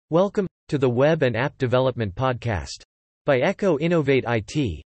Welcome to the Web and App Development Podcast by Echo Innovate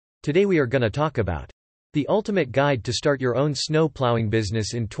IT. Today we are going to talk about the ultimate guide to start your own snow plowing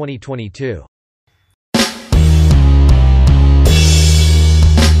business in 2022.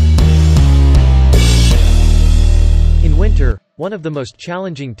 In winter, one of the most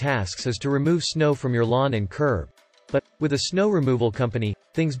challenging tasks is to remove snow from your lawn and curb. But with a snow removal company,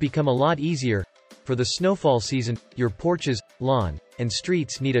 things become a lot easier. For the snowfall season, your porches, lawn, and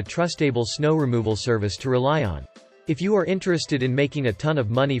streets need a trustable snow removal service to rely on. If you are interested in making a ton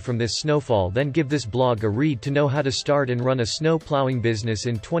of money from this snowfall, then give this blog a read to know how to start and run a snow plowing business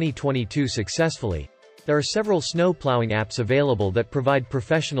in 2022 successfully. There are several snow plowing apps available that provide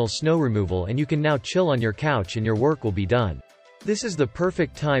professional snow removal, and you can now chill on your couch and your work will be done. This is the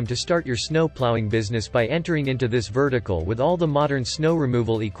perfect time to start your snow plowing business by entering into this vertical with all the modern snow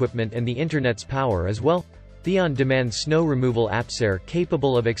removal equipment and the internet's power as well. The on-demand snow removal apps are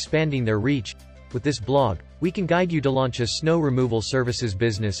capable of expanding their reach. With this blog, we can guide you to launch a snow removal services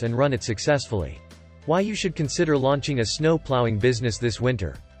business and run it successfully. Why you should consider launching a snow plowing business this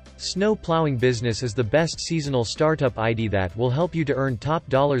winter. Snow plowing business is the best seasonal startup idea that will help you to earn top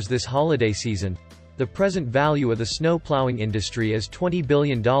dollars this holiday season. The present value of the snow plowing industry is $20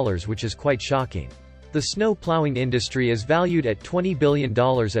 billion, which is quite shocking. The snow plowing industry is valued at $20 billion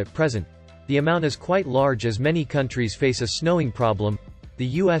at present. The amount is quite large as many countries face a snowing problem. The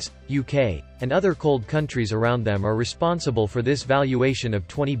US, UK, and other cold countries around them are responsible for this valuation of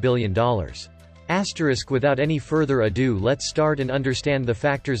 $20 billion. Without any further ado, let's start and understand the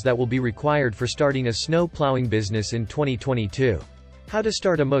factors that will be required for starting a snow plowing business in 2022. How to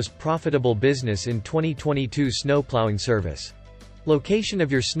start a most profitable business in 2022 snow plowing service. Location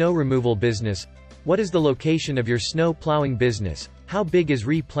of your snow removal business. What is the location of your snow plowing business? How big is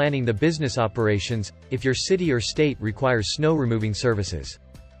replanning the business operations, if your city or state requires snow removing services?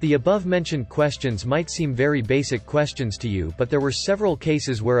 The above-mentioned questions might seem very basic questions to you, but there were several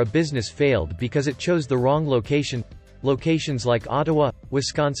cases where a business failed because it chose the wrong location. Locations like Ottawa,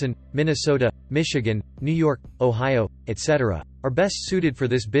 Wisconsin, Minnesota, Michigan, New York, Ohio, etc. are best suited for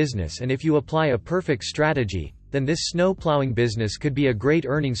this business, and if you apply a perfect strategy, then this snow plowing business could be a great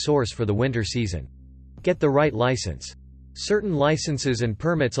earning source for the winter season. Get the right license. Certain licenses and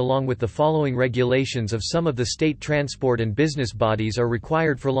permits along with the following regulations of some of the state transport and business bodies are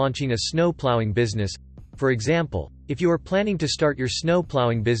required for launching a snow plowing business. For example, if you are planning to start your snow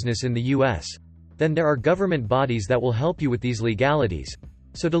plowing business in the US, then there are government bodies that will help you with these legalities.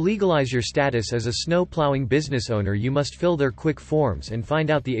 So to legalize your status as a snow plowing business owner, you must fill their quick forms and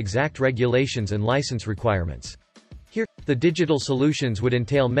find out the exact regulations and license requirements. Here, the digital solutions would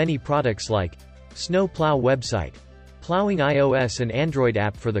entail many products like Snow Plow website, plowing iOS and Android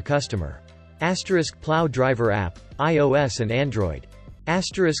app for the customer, Plow driver app, iOS and Android,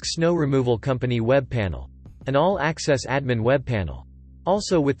 Snow removal company web panel, an all-access admin web panel.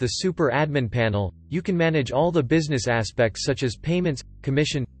 Also with the Super Admin panel, you can manage all the business aspects such as payments,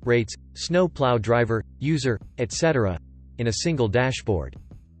 commission, rates, snow plow driver, user, etc. in a single dashboard.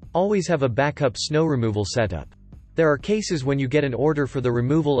 Always have a backup snow removal setup. There are cases when you get an order for the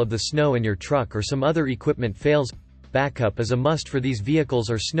removal of the snow and your truck or some other equipment fails. Backup is a must for these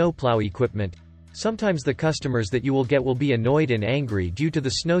vehicles or snow plow equipment. Sometimes the customers that you will get will be annoyed and angry due to the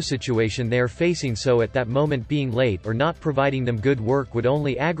snow situation they are facing, so at that moment being late or not providing them good work would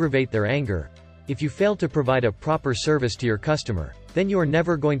only aggravate their anger. If you fail to provide a proper service to your customer, then you are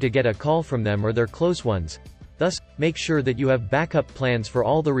never going to get a call from them or their close ones. Thus, make sure that you have backup plans for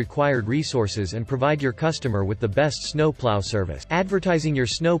all the required resources and provide your customer with the best snow plow service. Advertising your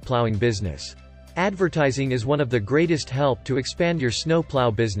snow plowing business. Advertising is one of the greatest help to expand your snow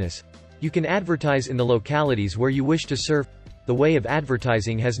plow business. You can advertise in the localities where you wish to serve. The way of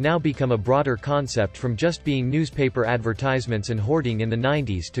advertising has now become a broader concept, from just being newspaper advertisements and hoarding in the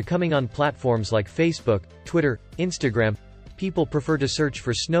 90s to coming on platforms like Facebook, Twitter, Instagram. People prefer to search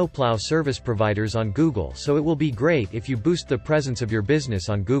for snow plow service providers on Google, so it will be great if you boost the presence of your business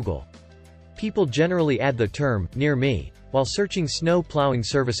on Google. People generally add the term "near me" while searching snow plowing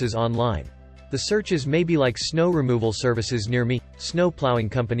services online. The searches may be like snow removal services near me, snow plowing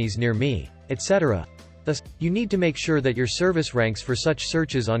companies near me, etc. Thus, you need to make sure that your service ranks for such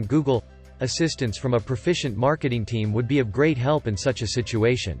searches on Google. Assistance from a proficient marketing team would be of great help in such a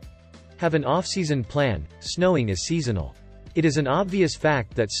situation. Have an off-season plan. Snowing is seasonal. It is an obvious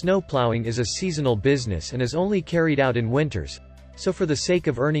fact that snow plowing is a seasonal business and is only carried out in winters. So for the sake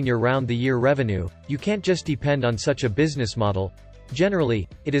of earning your round-the-year revenue, you can't just depend on such a business model. Generally,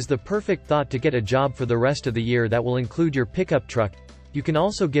 it is the perfect thought to get a job for the rest of the year that will include your pickup truck. You can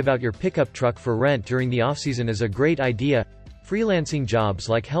also give out your pickup truck for rent during the off-season as a great idea. Freelancing jobs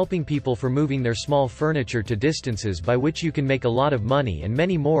like helping people for moving their small furniture to distances by which you can make a lot of money, and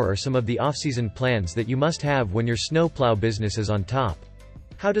many more are some of the off-season plans that you must have when your snowplow business is on top.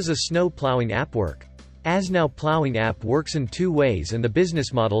 How does a snow plowing app work? AsNow Plowing app works in two ways, and the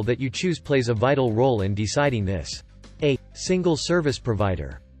business model that you choose plays a vital role in deciding this. A. Single service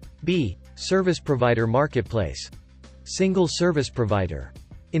provider. B. Service provider marketplace. Single service provider.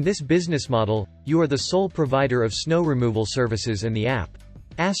 In this business model, you are the sole provider of snow removal services in the app.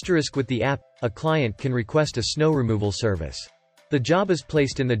 Asterisk with the app, a client can request a snow removal service. The job is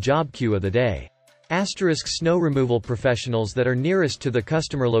placed in the job queue of the day. Asterisk snow removal professionals that are nearest to the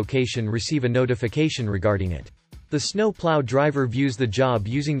customer location receive a notification regarding it. The snow plow driver views the job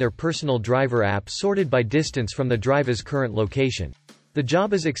using their personal driver app sorted by distance from the driver's current location. The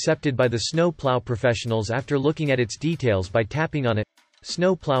job is accepted by the snow plow professionals after looking at its details by tapping on it.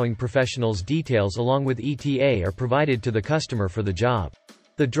 Snow plowing professionals' details along with ETA are provided to the customer for the job.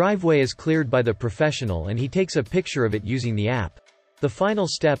 The driveway is cleared by the professional and he takes a picture of it using the app. The final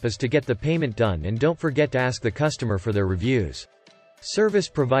step is to get the payment done, and don't forget to ask the customer for their reviews. Service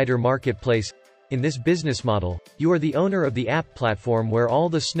provider marketplace. In this business model, you are the owner of the app platform where all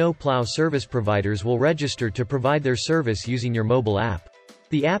the snow plow service providers will register to provide their service using your mobile app.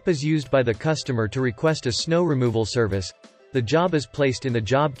 The app is used by the customer to request a snow removal service. The job is placed in the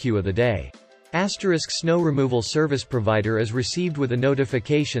job queue of the day. Asterisk snow removal service provider is received with a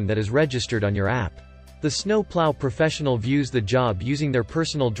notification that is registered on your app. The snow plow professional views the job using their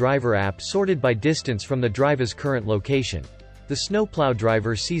personal driver app sorted by distance from the driver's current location. The snow plow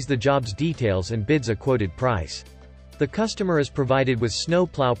driver sees the job's details and bids a quoted price. The customer is provided with snow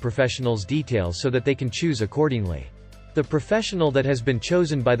plow professional's details so that they can choose accordingly. The professional that has been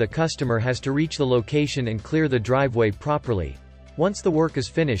chosen by the customer has to reach the location and clear the driveway properly. Once the work is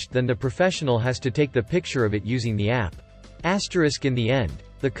finished, then the professional has to take the picture of it using the app. Asterisk in the end,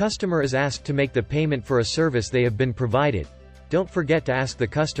 the customer is asked to make the payment for a service they have been provided. Don't forget to ask the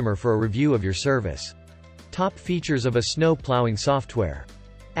customer for a review of your service. Top features of a snow plowing software.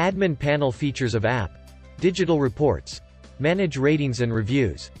 Admin panel features of app. Digital reports. Manage ratings and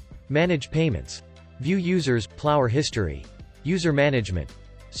reviews. Manage payments. View users, plower history. User management.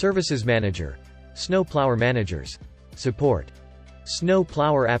 Services manager. Snow plower managers. Support. Snow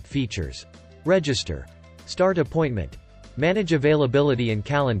plower app features. Register. Start appointment. Manage availability and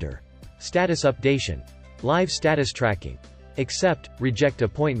calendar. Status updation. Live status tracking. Accept, reject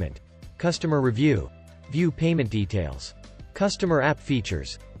appointment. Customer review. View payment details. Customer app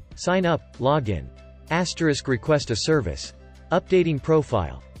features. Sign up, login. Asterisk request a service. Updating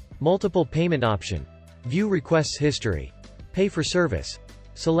profile. Multiple payment option. View requests history. Pay for service.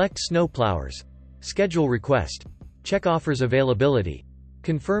 Select snow plowers. Schedule request. Check offers availability.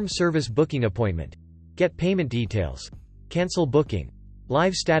 Confirm service booking appointment. Get payment details. Cancel booking.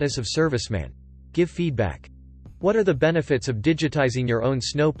 Live status of serviceman. Give feedback. What are the benefits of digitizing your own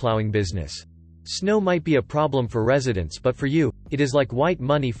snow plowing business? Snow might be a problem for residents, but for you, it is like white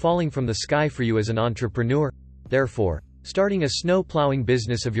money falling from the sky for you as an entrepreneur. Therefore, starting a snow plowing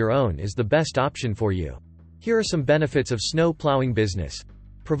business of your own is the best option for you. Here are some benefits of snow plowing business.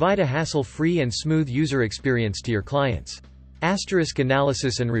 Provide a hassle-free and smooth user experience to your clients. Asterisk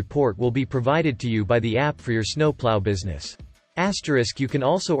analysis and report will be provided to you by the app for your snowplow business. Asterisk you can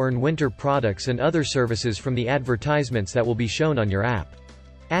also earn winter products and other services from the advertisements that will be shown on your app.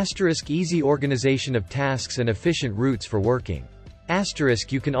 Asterisk easy organization of tasks and efficient routes for working.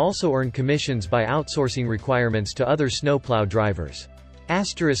 Asterisk you can also earn commissions by outsourcing requirements to other snowplow drivers.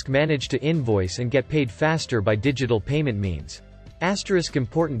 Asterisk manage to invoice and get paid faster by digital payment means. Asterisk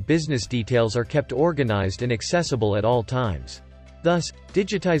important business details are kept organized and accessible at all times. Thus,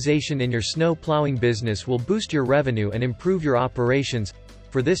 digitization in your snow plowing business will boost your revenue and improve your operations.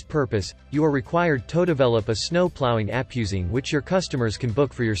 For this purpose, you are required to develop a snow plowing app using which your customers can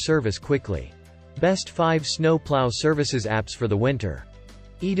book for your service quickly. Best 5 snow plow services apps for the winter.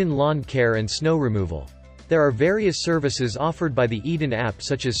 Eden Lawn Care and Snow Removal. There are various services offered by the Eden app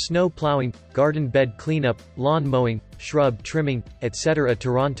such as snow plowing, garden bed cleanup, lawn mowing, shrub trimming, etc.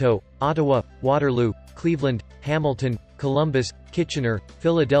 Toronto, Ottawa, Waterloo, Cleveland, Hamilton, Columbus, Kitchener,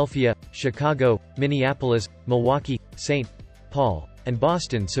 Philadelphia, Chicago, Minneapolis, Milwaukee, St. Paul, and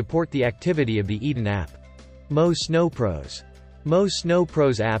Boston support the activity of the Eden app. Mow Snow Pros. Mow Snow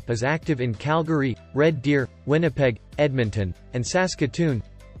Pros app is active in Calgary, Red Deer, Winnipeg, Edmonton, and Saskatoon.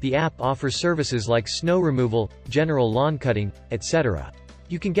 The app offers services like snow removal, general lawn cutting, etc.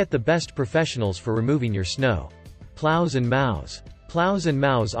 You can get the best professionals for removing your snow. Plows and Mows. Plows and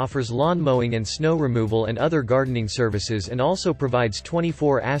Mows offers lawn mowing and snow removal and other gardening services and also provides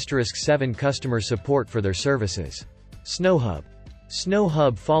 24/7 customer support for their services. SnowHub.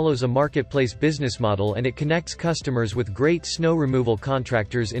 SnowHub follows a marketplace business model, and it connects customers with great snow removal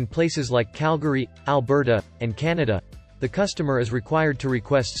contractors in places like Calgary, Alberta, and Canada. The customer is required to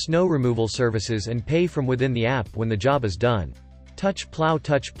request snow removal services and pay from within the app when the job is done. Touch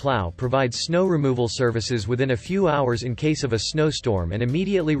Plow provides snow removal services within a few hours in case of a snowstorm and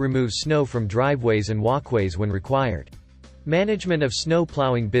immediately removes snow from driveways and walkways when required. Management of snow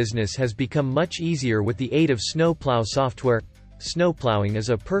plowing business has become much easier with the aid of snowplow software. Snowplowing is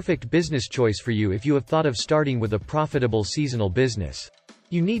a perfect business choice for you if you have thought of starting with a profitable seasonal business.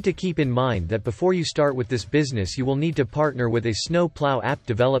 You need to keep in mind that before you start with this business, you will need to partner with a snowplow app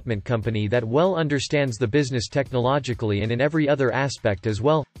development company that well understands the business technologically and in every other aspect as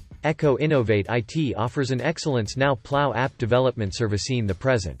well. Echo Innovate IT offers an excellent snow plow app development service in the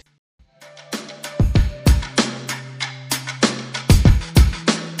present.